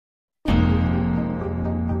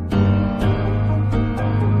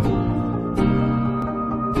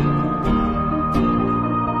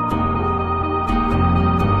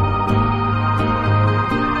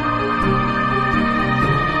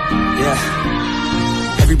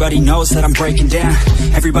Everybody knows that I'm breaking down.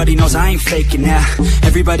 Everybody knows I ain't faking now.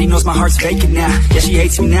 Everybody knows my heart's vacant now. Yeah, she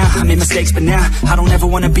hates me now, I made mistakes, but now I don't ever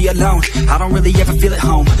wanna be alone. I don't really ever feel at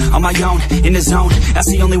home. On my own, in the zone, that's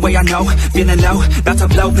the only way I know. Feeling low, about to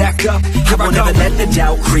blow back up. Here I won't ever let the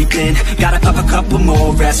doubt creep in. Gotta up a couple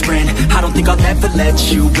more aspirin. I don't think I'll ever let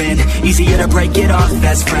you in. Easier to break it off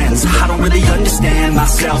best friends. I don't really understand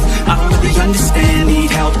myself. I don't really understand, need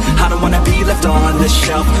help. I don't wanna be left on the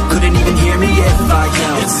shelf. Couldn't even hear me if I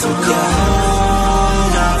yelled. It's so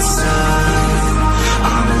cold outside,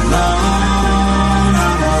 I'm alone,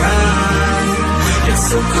 I'm alright. It's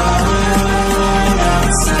so cold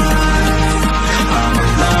outside, I'm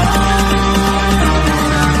alone,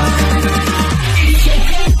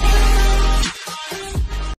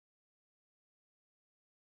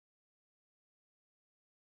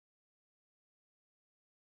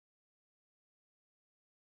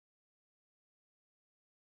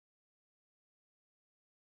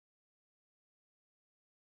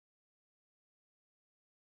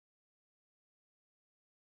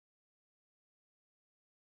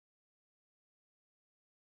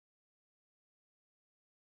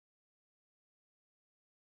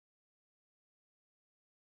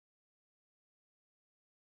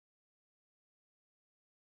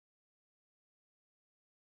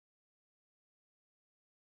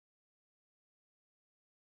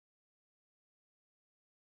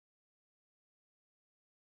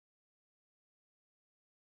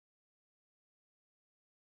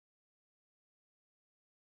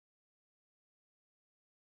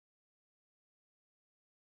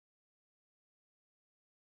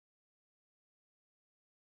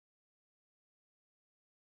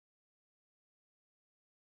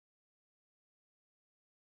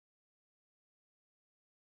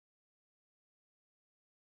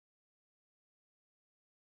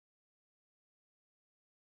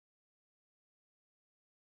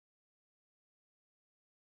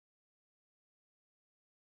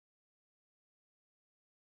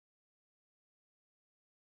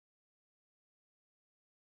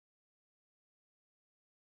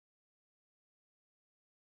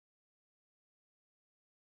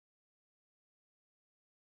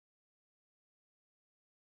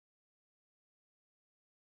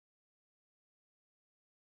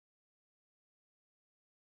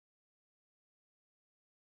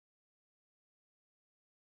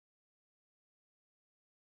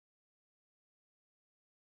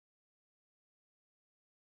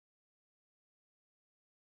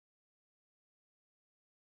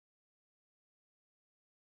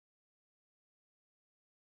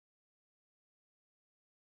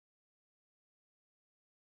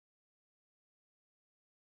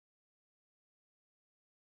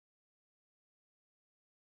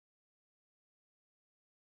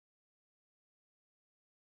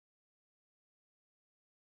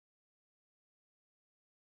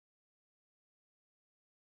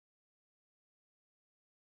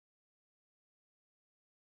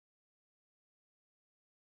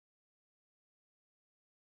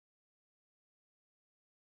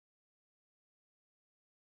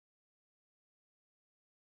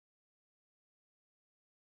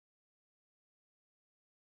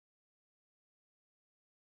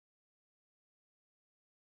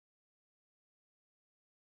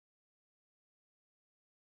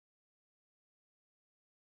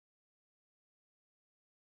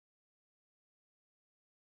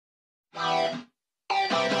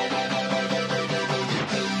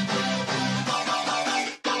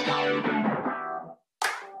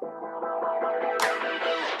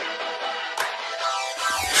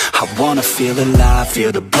 I wanna feel alive,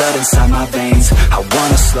 feel the blood inside my veins. I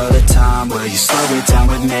wanna slow the time, will you slow it down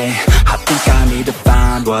with me? I think I need to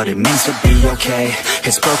find what it means to be okay.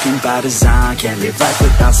 It's broken by design, can't live life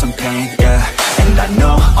without some pain, yeah. And I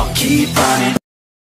know I'll keep running.